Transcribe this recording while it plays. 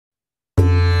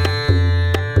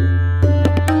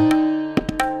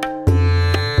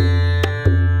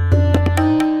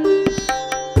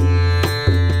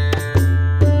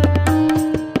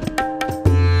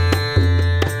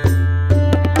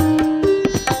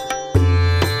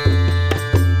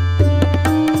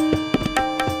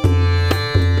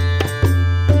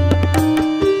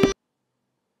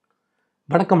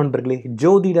வணக்கம் அன்பர்களே,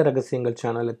 ஜோதிட ரகசியங்கள்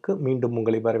சேனலுக்கு மீண்டும்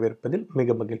உங்களை வரவேற்பதில்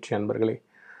மிக மகிழ்ச்சி அன்பர்களே.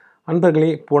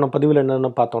 போன பதிவில் என்னென்ன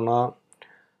பார்த்தோன்னா,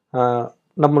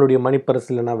 நம்மளுடைய மணி பர்ஸ்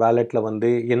இல்லைனா வேலெட்டில் வந்து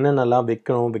என்னென்னலாம்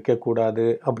வைக்கணும் வைக்கக்கூடாது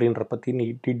அப்படின்ற பற்றி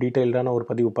டீட்டெயில்டான ஒரு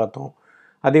பதிவு பார்த்தோம்.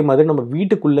 அதே மாதிரி நம்ம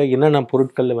வீட்டுக்குள்ளே என்னென்ன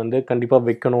பொருட்களில் வந்து கண்டிப்பாக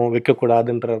வைக்கணும்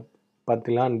வைக்கக்கூடாதுன்ற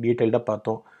பற்றிலாம் டீட்டெயில்டாக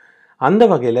பார்த்தோம். அந்த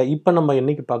வகையில் இப்போ நம்ம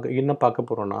என்ன பார்க்க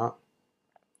போகிறோன்னா,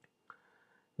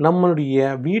 நம்மளுடைய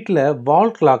வீட்டில்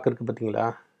வால் கிளாக் இருக்குது பார்த்தீங்களா?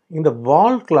 இந்த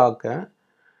வால் கிளாக்கை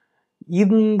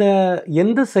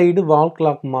எந்த சைடு வால்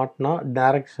கிளாக் மாட்டினா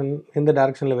எந்த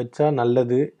டைரக்ஷனில் வச்சா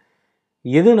நல்லது,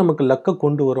 எது நமக்கு லக்கை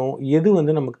கொண்டு வரும், எது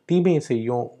வந்து நமக்கு தீமையை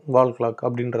செய்யும் வால் கிளாக்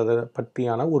அப்படின்றத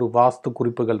பற்றியான ஒரு வாஸ்து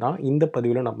குறிப்புகள் தான் இந்த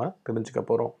பதிவில் நம்ம தெரிஞ்சுக்க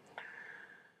போகிறோம்.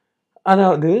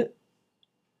 அதாவது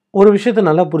ஒரு விஷயத்தை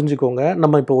நல்லா புரிஞ்சுக்கோங்க.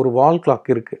 நம்ம இப்போ ஒரு வால்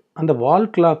கிளாக் இருக்குது. அந்த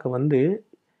வால் கிளாக்கை வந்து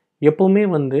எப்போவுமே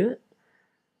வந்து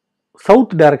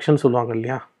சவுத் டைரக்ஷன் சொல்லுவாங்க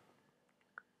இல்லையா,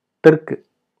 தெற்கு.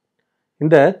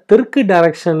 இந்த தெற்கு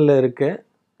டைரக்ஷனில் இருக்க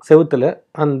செவுத்தில்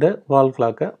அந்த வால்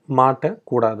கிளாக்கை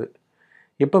மாட்டக்கூடாது.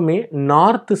 எப்பவுமே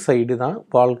நார்த்து சைடு தான்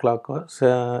வால் கிளாக்கை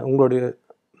உங்களுடைய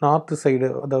நார்த்து சைடு,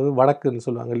 அதாவது வடக்குன்னு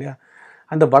சொல்லுவாங்க இல்லையா,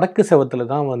 அந்த வடக்கு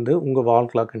செவத்தில் தான் வந்து உங்கள்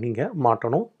வால் கிளாக்கை நீங்கள்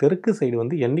மாட்டணும். தெற்கு சைடு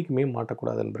வந்து என்றைக்குமே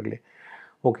மாட்டக்கூடாது நண்பர்களே.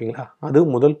 ஓகேங்களா? அது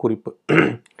முதல் குறிப்பு.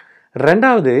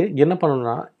 ரெண்டாவது என்ன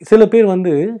பண்ணணும்னா, சில பேர்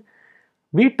வந்து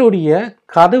வீட்டுடைய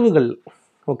கதவுகள்,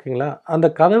 ஓகேங்களா, அந்த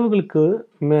கதவுகளுக்கு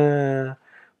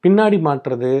பின்னாடி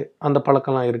மாட்டுறது அந்த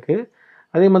பழக்கம்லாம் இருக்குது.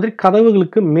 அதே மாதிரி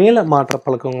கதவுகளுக்கு மேலே மாட்டுற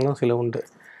பழக்கங்களும் சில உண்டு.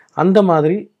 அந்த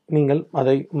மாதிரி நீங்கள்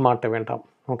அதை மாட்ட வேண்டாம்.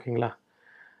 ஓகேங்களா?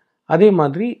 அதே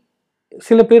மாதிரி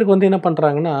சில பேருக்கு வந்து என்ன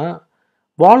பண்ணுறாங்கன்னா,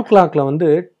 வால் கிளாக்கில் வந்து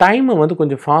டைமை வந்து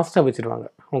கொஞ்சம் ஃபாஸ்ட்டாக வச்சுருவாங்க.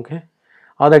 ஓகே,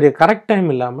 அதோடைய கரெக்ட் டைம்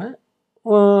இல்லாமல்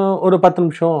ஒரு 10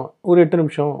 நிமிஷம், ஒரு 8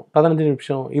 நிமிஷம், 15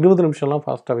 நிமிஷம், 20 நிமிஷம்லாம்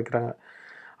ஃபாஸ்ட்டாக வைக்கிறாங்க.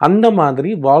 அந்த மாதிரி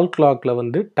வால் கிளாக்கில்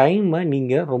வந்து டைமை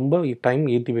நீங்கள் ரொம்ப டைம்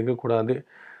ஏற்றி வைக்கக்கூடாது.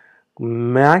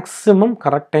 மேக்ஸிமம்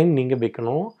கரெக்ட் டைம் நீங்கள்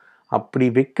வைக்கணும். அப்படி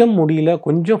வைக்க முடியல,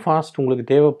 கொஞ்சம் ஃபாஸ்ட் உங்களுக்கு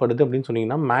தேவைப்படுது அப்படின்னு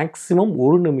சொன்னீங்கன்னா, மேக்ஸிமம்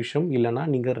 1 நிமிஷம் இல்லைனா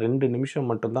நீங்கள் 2 நிமிஷம்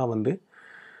மட்டும்தான் வந்து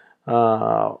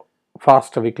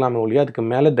ஃபாஸ்ட்டாக வைக்கலாமே ஒழிய அதுக்கு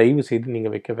மேலே தயவு செய்து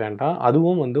நீங்கள் வைக்க வேண்டாம்.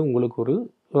 அதுவும் வந்து உங்களுக்கு ஒரு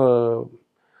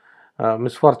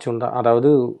மிஸ்ஃபார்ச்சூன் தான்.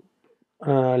 அதாவது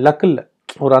லக் இல்லை,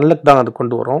 ஒரு அன்லக் தான் அது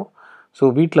கொண்டு வரும். ஸோ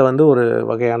வீட்டில் வந்து ஒரு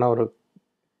வகையான ஒரு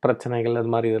பிரச்சனைகள், அது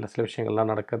மாதிரி இதில் சில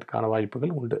விஷயங்கள்லாம் நடக்கிறதுக்கான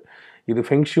வாய்ப்புகள் உண்டு. இது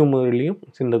ஃபெங்ஷூ முறையிலையும்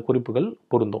இந்த குறிப்புகள்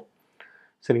பொருந்தும்.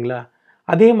 சரிங்களா?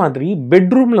 அதே மாதிரி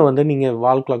பெட்ரூமில் வந்து நீங்கள்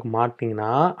வால் கிளாக்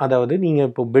மாட்டிங்கன்னா, அதாவது நீங்கள்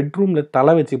இப்போ பெட்ரூமில்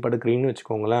தலை வச்சு படுக்கிறீங்கன்னு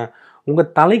வச்சுக்கோங்களேன்,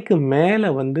 உங்கள் தலைக்கு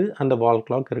மேலே வந்து அந்த வால்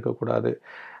கிளாக் இருக்கக்கூடாது.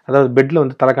 அதாவது பெட்டில்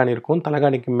வந்து தலைகாணி இருக்கும்,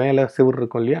 தலைகாணிக்கு மேலே செவுரு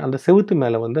இருக்கும் இல்லையா, அந்த செவுத்து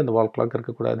மேலே வந்து அந்த வால் கிளாக்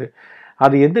இருக்கக்கூடாது.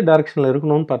 அது எந்த டைரக்ஷனில்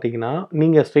இருக்கணும்னு பார்த்தீங்கன்னா,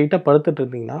 நீங்கள் ஸ்ட்ரெயிட்டாக படுத்துட்டு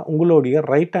இருந்தீங்கன்னா உங்களுடைய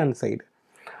ரைட் ஹேண்ட் சைடு,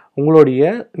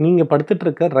 நீங்கள் படுத்துட்டு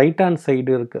இருக்க ரைட் ஹேண்ட் சைடு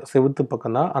இருக்க செவுத்து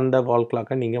பக்கம் தான் அந்த வால்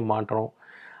கிளாக்கை நீங்கள் மாட்டணும்.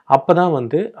 அப்போ தான்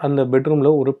வந்து அந்த பெட்ரூமில்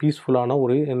ஒரு பீஸ்ஃபுல்லான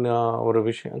ஒரு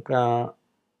விஷயம்,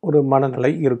 ஒரு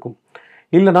மனநிலை இருக்கும்.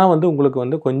 இல்லைனா வந்து உங்களுக்கு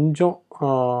வந்து கொஞ்சம்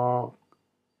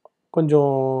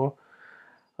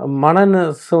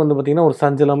மனசு வந்து பார்த்திங்கன்னா ஒரு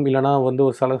சஞ்சலம், இல்லைனா வந்து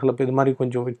ஒரு சலசலப்பு, இது மாதிரி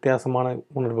கொஞ்சம் வித்தியாசமான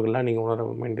உணர்வுகள்லாம் நீங்கள் உணர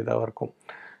வேண்டியதாக இருக்கும்.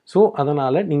 ஸோ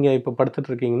அதனால் நீங்கள் இப்போ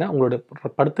படுத்துட்ருக்கீங்கன்னா, உங்களோட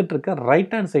படுத்துட்ருக்க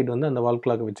ரைட் ஹேண்ட் சைடு வந்து அந்த வால்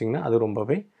கிளாக் வச்சிங்கன்னா அது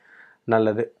ரொம்பவே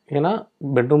நல்லது. ஏன்னா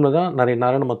பெட்ரூமில் தான் நிறைய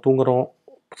நேரம் நம்ம தூங்குகிறோம்.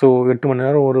 ஸோ 8 மணி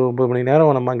நேரம், ஒரு 9 மணி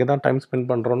நேரம் நம்ம அங்கே தான் டைம்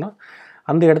ஸ்பெண்ட் பண்ணுறோன்னா,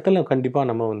 அந்த இடத்துல கண்டிப்பாக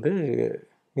நம்ம வந்து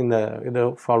இந்த இதை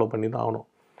ஃபாலோ பண்ணி தான் ஆகணும்.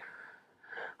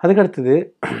 அதுக்கடுத்தது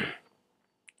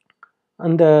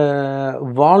அந்த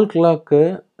வால் கிளாக்கு,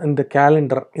 இந்த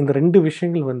கேலண்டர், இந்த 2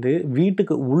 விஷயங்கள் வந்து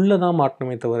வீட்டுக்கு உள்ளே தான்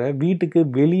மாட்டணுமே தவிர வீட்டுக்கு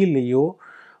வெளியிலேயோ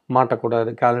மாட்டக்கூடாது.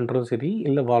 கேலண்டரும் சரி,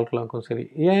 இல்லை வால் கிளாக்கும் சரி.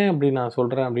 ஏன் அப்படி நான்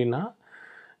சொல்கிறேன் அப்படின்னா,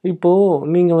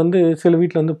 இப்போது நீங்கள் வந்து சில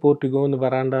வீட்டில் வந்து போர்ட்டிகோ, இந்த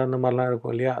வராண்டா அந்த மாதிரிலாம்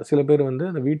இருக்கும் இல்லையா, சில பேர் வந்து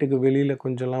அந்த வீட்டுக்கு வெளியில்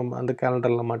கொஞ்சம்லாம் அந்த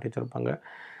கேலண்டர்லாம் மாட்டி வச்சுருப்பாங்க.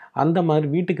 அந்த மாதிரி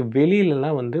வீட்டுக்கு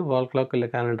வெளியிலலாம் வந்து வால் கிளாக் இல்லை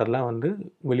கேலண்டர்லாம் வந்து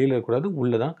வெளியில் இருக்கக்கூடாது,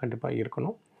 உள்ளே தான் கண்டிப்பாக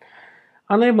இருக்கணும்.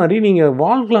 அதே மாதிரி நீங்கள்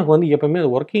வால் கிளாக் வந்து எப்போவுமே அது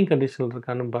ஒர்க்கிங் கண்டிஷனில்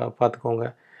இருக்கான்னு பார்த்துக்கோங்க.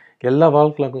 எல்லா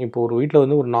வால் கிளாக்கும், இப்போ ஒரு வீட்டில்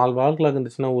வந்து ஒரு 4 வால் கிளாக்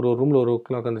இருந்துச்சுன்னா, ஒரு ரூமில் ஒரு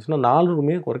கிளாக் இருந்துச்சுன்னா 4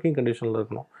 ரூமே ஒர்க்கிங் கண்டிஷனில்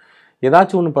இருக்கணும்.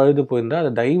 ஏதாச்சும் ஒன்று பழுது போயிருந்தால்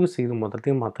அதை தயவு செய்து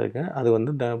மொத்தத்தையும் மாற்றுங்க. அது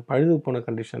வந்து பழுது போன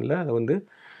கண்டிஷனில் அதை வந்து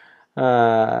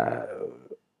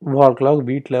வால் கிளாக்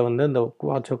வீட்டில் வந்து அந்த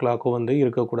வாட்சோ கிளாக்கோ வந்து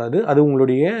இருக்கக்கூடாது. அது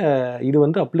உங்களுடைய இது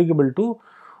வந்து அப்ளிகபிள் டு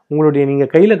உங்களுடைய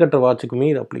நீங்கள் கையில் கட்டுற வாட்சுக்குமே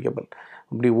இது அப்ளிகபிள்.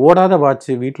 அப்படி ஓடாத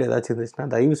வாட்ச்சு வீட்டில் ஏதாச்சும் இருந்துச்சுன்னா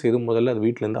தயவு செய்து முதல்ல அது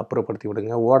வீட்டிலேருந்து அப்புறப்படுத்தி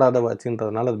விடுங்க. ஓடாத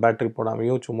வாட்சுன்றதுனால அது பேட்டரி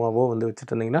போடாமையோ சும்மாவோ வந்து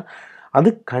வச்சுட்டு இருந்தீங்கன்னா அது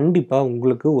கண்டிப்பாக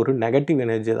உங்களுக்கு ஒரு நெகட்டிவ்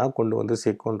எனர்ஜியை தான் கொண்டு வந்து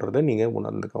சேர்க்குன்றதை நீங்கள்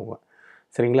உணர்ந்துக்கோங்க.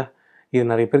 சரிங்களா? இது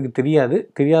நிறைய பேருக்கு தெரியாது.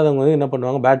 தெரியாதவங்க வந்து என்ன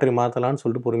பண்ணுவாங்க, பேட்டரி மாற்றலான்னு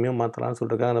சொல்லிட்டு பொறுமையாக மாற்றலான்னு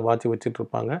சொல்லிட்டு அந்த வாட்சை வச்சுட்டு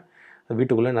இருப்பாங்க.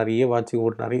 வீட்டுக்குள்ளே நிறைய வாட்ச்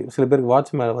சில பேருக்கு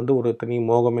வாட்ச் மேலே வந்து ஒரு தனி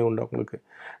மோகமே உண்டு அவங்களுக்கு.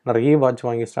 நிறைய வாட்ச்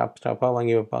வாங்கி ஸ்டாப்பாக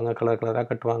வாங்கி வைப்பாங்க, கலர் கலராக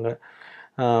கட்டுவாங்க.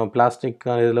 பிளாஸ்டிக்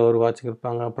இதில் ஒரு வாட்ச்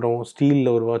இருப்பாங்க, அப்புறம் ஸ்டீலில்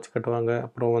ஒரு வாட்ச் கட்டுவாங்க,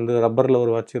 அப்புறம் வந்து ரப்பரில்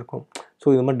ஒரு வாட்ச் இருக்கும். ஸோ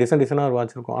இது மாதிரி டிசைனாக ஒரு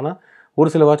வாட்ச் இருக்கும். ஆனால் ஒரு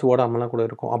சில வாட்ச் ஓடாமலாம் கூட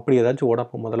இருக்கும். அப்படி ஏதாச்சும்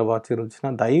ஓடாமல் முதல்ல வாட்ச்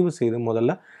இருந்துச்சுன்னா தயவு செய்து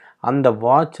முதல்ல அந்த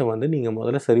வாட்சை வந்து நீங்கள்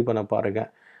முதல்ல சரி பண்ண பாருங்கள்.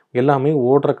 எல்லாமே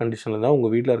ஓடுற கண்டிஷனில் தான்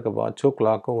உங்கள் வீட்டில் இருக்க வாட்சோ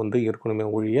கிளாக்கோ வந்து இருக்கணுமே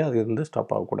ஒழிய அது வந்து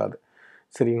ஸ்டாப் ஆகக்கூடாது.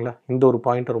 சரிங்களா? இந்த ஒரு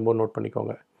பாயிண்ட்டை ரொம்ப நோட்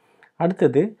பண்ணிக்கோங்க.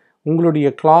 அடுத்தது, உங்களுடைய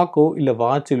கிளாக்கோ இல்லை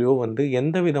வாட்சிலையோ வந்து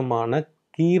எந்த விதமான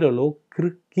கீறலோ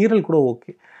கீறல் கூட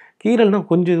ஓகே. கீறல்னால்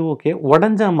கொஞ்சம் இது ஓகே.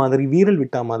 உடஞ்சா மாதிரி வீரல்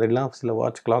விட்டா மாதிரிலாம் சில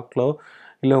வாட்ச் கிளாக்லோ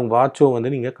இல்லை உங்கள் வாட்சோ வந்து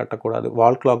நீங்கள் கட்டக்கூடாது.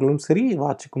 வால் கிளாக்லும் சரி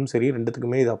வாட்சுக்கும் சரி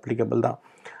ரெண்டுத்துக்குமே இது அப்ளிகபிள் தான்.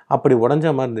 அப்படி உடஞ்ச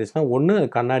மாதிரி இருந்துச்சுன்னா ஒன்று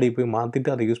கண்ணாடி போய் மாற்றிட்டு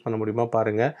அதை யூஸ் பண்ண முடியுமா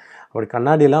பாருங்கள். அப்படி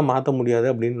கண்ணாடியெல்லாம் மாற்ற முடியாது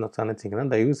அப்படின்னு நினச்சிங்கன்னா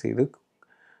தயவு செய்து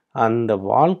அந்த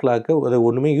வால் கிளாக்கை அதை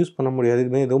ஒன்றுமே யூஸ் பண்ண முடியாது,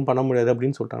 இதுமாதிரி எதுவும் பண்ண முடியாது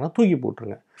அப்படின்னு சொல்லிட்டாங்கன்னா தூக்கி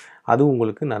போட்டுருங்க. அது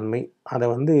உங்களுக்கு நன்மை. அதை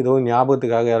வந்து ஏதோ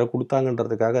ஞாபகத்துக்காக யாரோ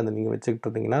கொடுத்தாங்கன்றதுக்காக அதை நீங்கள் வச்சுக்கிட்டு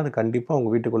இருந்தீங்கன்னா அது கண்டிப்பாக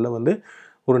உங்கள் வீட்டுக்குள்ளே வந்து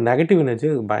ஒரு நெகட்டிவ் எனர்ஜி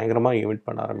பயங்கரமாக எமிட்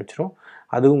பண்ண ஆரம்பிச்சிடும்.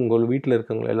 அது உங்கள் வீட்டில்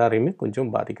இருக்கவங்க எல்லாரையுமே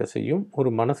கொஞ்சம் பாதிக்க செய்யும். ஒரு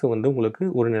மனசு வந்து உங்களுக்கு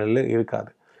ஒரு நிலையில்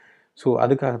இருக்காது. ஸோ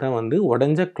அதுக்காக தான் வந்து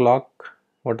உடஞ்ச கிளாக்,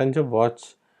 உடஞ்ச வாட்ச்,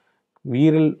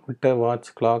 வீரல் விட்ட வாட்ச்,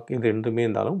 கிளாக் இது ரெண்டுமே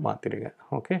இருந்தாலும் மாற்றிடுங்க.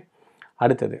 ஓகே.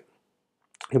 அடுத்தது,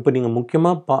 இப்போ நீங்கள்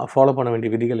முக்கியமாக ஃபாலோ பண்ண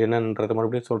வேண்டிய விதிகள் என்னன்றதை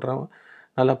மறுபடியும் சொல்கிறேன்,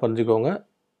 நல்லா புரிஞ்சுக்கோங்க.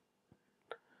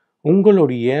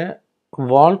 உங்களுடைய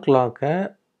வால் கிளாக்கை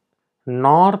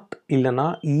நார்த் இல்லைனா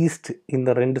ஈஸ்ட் இந்த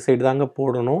 2 சைடு தாங்க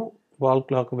போடணும். வால்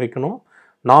கிளாக் வைக்கணும்.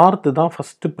 நார்த்து தான்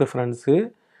ஃபஸ்ட்டு ப்ரிஃபரன்ஸு.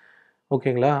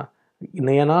 ஓகேங்களா?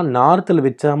 ஏன்னா நார்த்தில்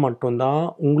வச்சா மட்டும்தான்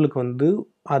உங்களுக்கு வந்து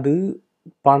அது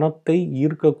பணத்தை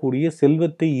ஈர்க்கக்கூடிய,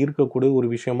 செல்வத்தை ஈர்க்கக்கூடிய ஒரு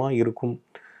விஷயமா இருக்கும்.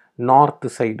 North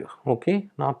side. Okay.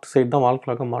 North side தான் வால்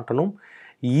கிளாக்கை மாட்டணும்.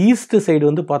 ஈஸ்ட் சைடு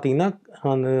வந்து பார்த்தீங்கன்னா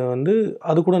அது வந்து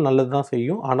அது கூட நல்லது தான்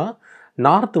செய்யும். ஆனால்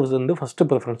நார்த்து வந்து ஃபஸ்ட்டு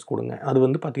ப்ரிஃபரன்ஸ் கொடுங்க. அது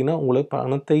வந்து பார்த்திங்கன்னா உங்களுக்கு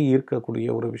பணத்தை ஈர்க்கக்கூடிய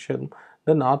ஒரு விஷயம்.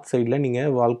 இந்த நார்த் சைடில்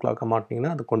நீங்கள் வால் கிளாக்கை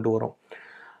மாட்டினீங்கன்னா அது கொண்டு வரும்.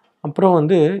 அப்புறம்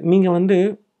வந்து நீங்கள் வந்து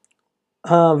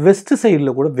வெஸ்ட்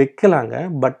சைடில் கூட வைக்கலாங்க.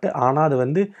 பட் ஆனால் அது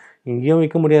வந்து இங்கேயும்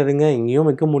வைக்க முடியாதுங்க, இங்கேயும்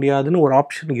வைக்க முடியாதுன்னு ஒரு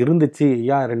ஆப்ஷன் இருந்துச்சு.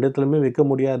 ஐயா 2த்துலையுமே வைக்க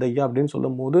முடியாது ஐயா அப்படின்னு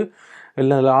சொல்லும்போது,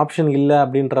 இல்லை ஆப்ஷன் இல்லை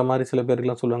அப்படின்ற மாதிரி சில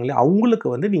பேருக்குலாம் சொல்லுவாங்க இல்லையா, அவங்களுக்கு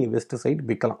வந்து நீங்கள் வெஸ்ட் சைடு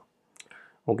வைக்கலாம்.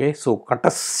 ஓகே. ஸோ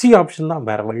கடைசி ஆப்ஷன் தான்,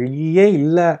 வேறு வழியே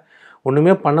இல்லை,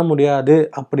 ஒன்றுமே பண்ண முடியாது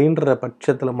அப்படின்ற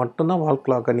பட்சத்தில் மட்டும்தான் வால்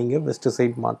கிளாக்கை நீங்கள் வெஸ்ட்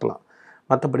சைடு மாட்டலாம்.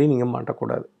 மற்றபடி நீங்கள்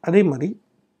மாட்டக்கூடாது. அதே மாதிரி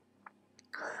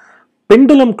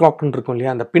பெண்டுலம் கிளாக்னு இருக்கும்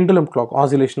இல்லையா, அந்த பெண்டுலம் கிளாக்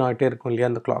ஆசிலேஷன் ஆகிட்டே இருக்கும் இல்லையா,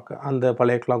 அந்த கிளாக், அந்த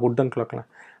பழைய கிளாக் உட்டன் கிளாக்லாம்,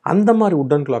 அந்த மாதிரி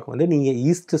உட்டன் கிளாக் வந்து நீங்கள்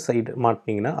ஈஸ்ட் சைடு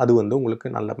மாட்டினீங்கன்னா அது வந்து உங்களுக்கு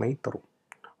நன்மை தரும்.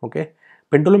 ஓகே.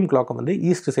 பெண்டுலம் கிளாக்கை வந்து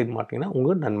ஈஸ்ட் சைடு மாட்டிங்கன்னா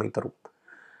உங்களுக்கு நன்மை தரும்.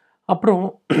 அப்புறம்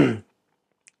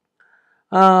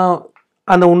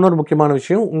அந்த இன்னொரு முக்கியமான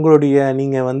விஷயம், உங்களுடைய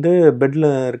நீங்கள் வந்து பெட்டில்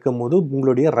இருக்கும் போது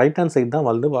உங்களுடைய ரைட் ஹேண்ட் சைடு தான்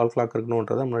வந்து வால் கிளாக்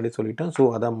இருக்கணுன்றதை முன்னாடி சொல்லிட்டேன். ஸோ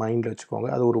அதை மைண்டில் வச்சுக்கோங்க.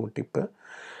 அது ஒரு டிப்பு.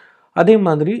 அதே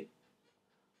மாதிரி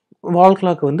வால்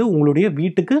கிளாக் வந்து உங்களுடைய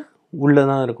வீட்டுக்கு உள்ளே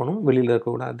தான் இருக்கணும், வெளியில்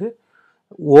இருக்கக்கூடாது.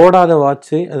 ஓடாத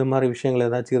வாட்ச்சு அது மாதிரி விஷயங்கள்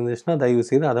ஏதாச்சும் இருந்துச்சுன்னா தயவு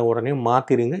செய்து அதை உடனே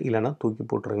மாற்றிடுங்க, இல்லைனா தூக்கி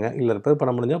போட்டுருங்க. இல்லை ரிப்பேர்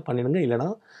பண்ண முடிஞ்சால் பண்ணிவிடுங்க, இல்லைனா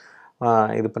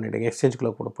இது பண்ணிவிடுங்க,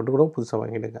 எக்ஸ்சேஞ்சுக்குள்ளே போட்டு கூட புதுசாக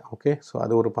வாங்கிடுங்க. ஓகே. ஸோ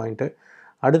அது ஒரு பாயிண்ட்டு.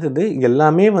 அடுத்தது,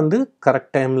 எல்லாமே வந்து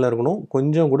கரெக்ட் டைமில் இருக்கணும்.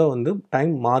 கொஞ்சம் கூட வந்து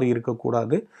டைம் மாறி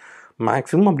இருக்கக்கூடாது.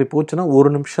 மேக்ஸிமம் அப்படி போச்சுன்னா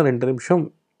 1 நிமிஷம் 2 நிமிஷம்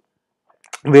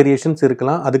வேரியேஷன்ஸ்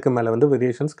இருக்கலாம். அதுக்கு மேலே வந்து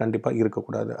வேரியேஷன்ஸ் கண்டிப்பாக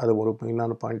இருக்கக்கூடாது. அது ஒரு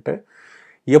மெயினான பாயிண்ட்டு.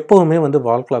 எப்போவுமே வந்து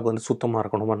வால் கிளாக் வந்து சுத்தமாக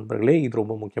இருக்கணும் நண்பர்களே. இது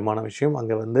ரொம்ப முக்கியமான விஷயம்.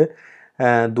 அங்கே வந்து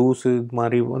தூசு இது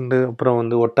மாதிரி வந்து அப்புறம்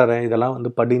வந்து ஒட்டரை இதெல்லாம் வந்து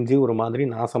படிஞ்சு ஒரு மாதிரி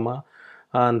நாசமாக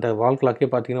அந்த வால் கிளாக்கே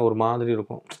பார்த்தீங்கன்னா ஒரு மாதிரி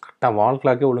இருக்கும். கரெக்டாக வால்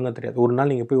கிளாக்கே ஒழுங்காக தெரியாது. ஒரு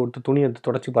நாள் நீங்கள் போய் ஒருத்தர் துணி எடுத்து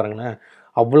தொடச்சி பாருங்களேன்,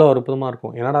 அவ்வளோ அற்புதமாக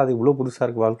இருக்கும். என்னடா அது இவ்வளோ புதுசாக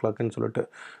இருக்குது வால் கிளாக்குன்னு சொல்லிட்டு.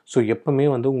 ஸோ எப்போவுமே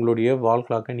வந்து உங்களுடைய வால்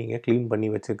கிளாக்கை நீங்கள் க்ளீன் பண்ணி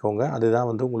வச்சுக்கோங்க. அதுதான்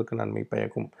வந்து உங்களுக்கு நன்மை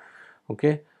பயக்கும்.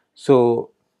 ஓகே. ஸோ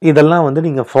இதெல்லாம் வந்து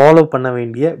நீங்கள் ஃபாலோ பண்ண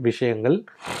வேண்டிய விஷயங்கள்.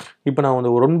 இப்போ நான்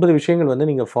வந்து ஒரு 9 விஷயங்கள் வந்து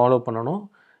நீங்கள் ஃபாலோ பண்ணணும்.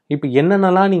 இப்போ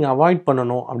என்னென்னலாம் நீங்கள் அவாய்ட்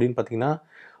பண்ணணும் அப்படின்னு பார்த்தீங்கன்னா,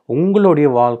 உங்களுடைய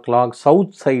வால் கிளாக்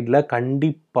சவுத் சைடில்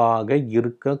கண்டிப்பாக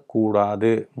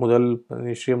இருக்கக்கூடாது. முதல்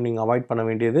விஷயம் நீங்கள் அவாய்ட் பண்ண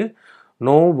வேண்டியது,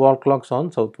 no wall clocks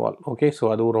on south wall. Okay. So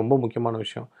அது ஒரு ரொம்ப முக்கியமான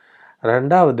விஷயம்.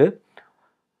 2வது,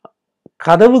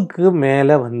 கதவுக்கு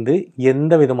மேலே வந்து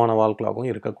எந்த விதமான வால்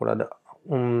கிளாக்கும் இருக்கக்கூடாது.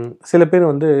 சில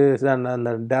பேர் வந்து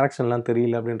அந்த டைரக்ஷன்லாம்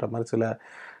தெரியல அப்படின்ற மாதிரி சில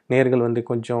நேர்கள் வந்து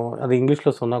கொஞ்சம் அது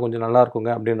இங்கிலீஷில் சொன்னால் கொஞ்சம் நல்லா இருக்குங்க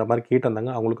அப்படின்ற மாதிரி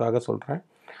கேட்டிருந்தாங்க. அவங்களுக்காக சொல்கிறேன்.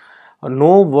 No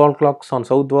wall clocks on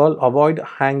south wall, avoid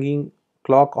hanging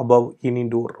clock above any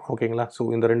door. ஓகேங்களா. ஸோ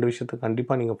இந்த 2 விஷயத்தை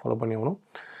கண்டிப்பாக நீங்கள் ஃபாலோ பண்ணி ஆகணும்.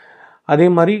 அதே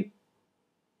மாதிரி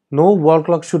no wall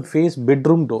clock should face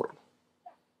bedroom door.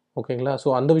 ஓகேங்களா? ஸோ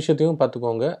அந்த விஷயத்தையும்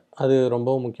பார்த்துக்கோங்க. அது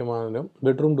ரொம்பவும் முக்கியமானது.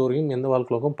 பெட்ரூம் டோரையும் எந்த வால்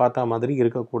கிளாக்கும் பார்த்தா மாதிரி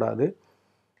இருக்கக்கூடாது.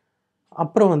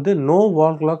 அப்புறம் வந்து no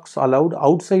wall clocks allowed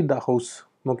outside the house.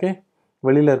 Okay.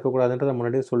 வெளியில் இருக்கக்கூடாதுன்றத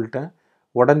முன்னாடியே சொல்லிட்டேன்.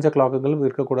 உடஞ்ச கிளாக்குகள்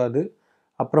இருக்கக்கூடாது.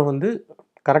 அப்புறம் வந்து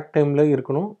கரெக்ட் டைமில்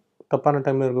இருக்கணும். தப்பான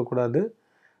டைமில் இருக்கக்கூடாது.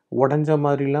 உடஞ்ச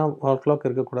மாதிரிலாம் வால் கிளாக்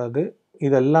இருக்கக்கூடாது.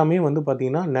 இது எல்லாமே வந்து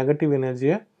பார்த்திங்கன்னா நெகட்டிவ்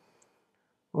எனர்ஜியை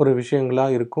ஒரு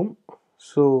விஷயங்களாக இருக்கும்.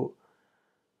 ஸோ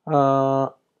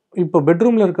இப்போ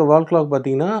பெட்ரூமில் இருக்க வால் கிளாக்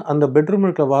பார்த்தீங்கன்னா, அந்த பெட்ரூமில்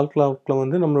இருக்க வால் கிளாக்கில்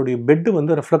வந்து நம்மளுடைய பெட்டு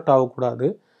வந்து ரெஃப்ளெக்ட் ஆகக்கூடாது.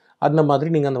 அந்த மாதிரி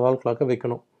நீங்கள் அந்த வால் கிளாக்கை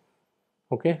வைக்கணும்.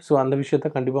 ஓகே. ஸோ அந்த விஷயத்த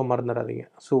கண்டிப்பாக மறந்துடாதீங்க.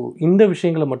 ஸோ இந்த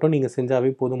விஷயங்களை மட்டும் நீங்கள்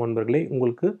செஞ்சாவே போதும் நண்பர்களே.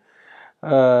 உங்களுக்கு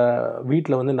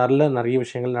வீட்டில் வந்து நிறைய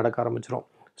விஷயங்கள் நடக்க ஆரம்பிச்சிடும்.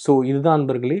 ஸோ இதுதான்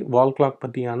நண்பர்களே வால் கிளாக்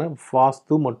பற்றியான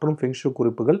வாஸ்து மற்றும் ஃபெங்ஷு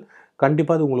குறிப்புகள்.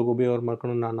 கண்டிப்பாக அது உங்களுக்கு உபயோகமாக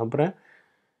இருக்கணும்னு நான் நம்புகிறேன்.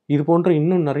 இது போன்ற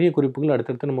இன்னும் நிறைய குறிப்புகள்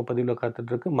அடுத்தடுத்து நம்ம பதிவில்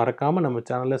காத்துட்ருக்கு. மறக்காமல் நம்ம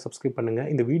சேனலை சப்ஸ்கிரைப் பண்ணுங்கள்.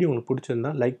 இந்த வீடியோ உங்களுக்கு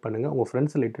பிடிச்சிருந்தா லைக் பண்ணுங்கள். உங்கள்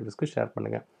ஃப்ரெண்ட்ஸ் ரிலேட்டிவ்ஸ்க்கு ஷேர்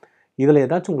பண்ணுங்கள். இதில்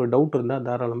ஏதாச்சும் உங்களுக்கு டவுட் இருந்தால்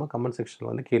தாராளமாக கமெண்ட்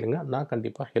செக்ஷனில் வந்து கேளுங்க. நான்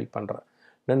கண்டிப்பாக ஹெல்ப் பண்ணுறேன்.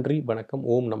 நன்றி, வணக்கம்.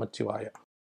 ஓம் நமச்சிவாய.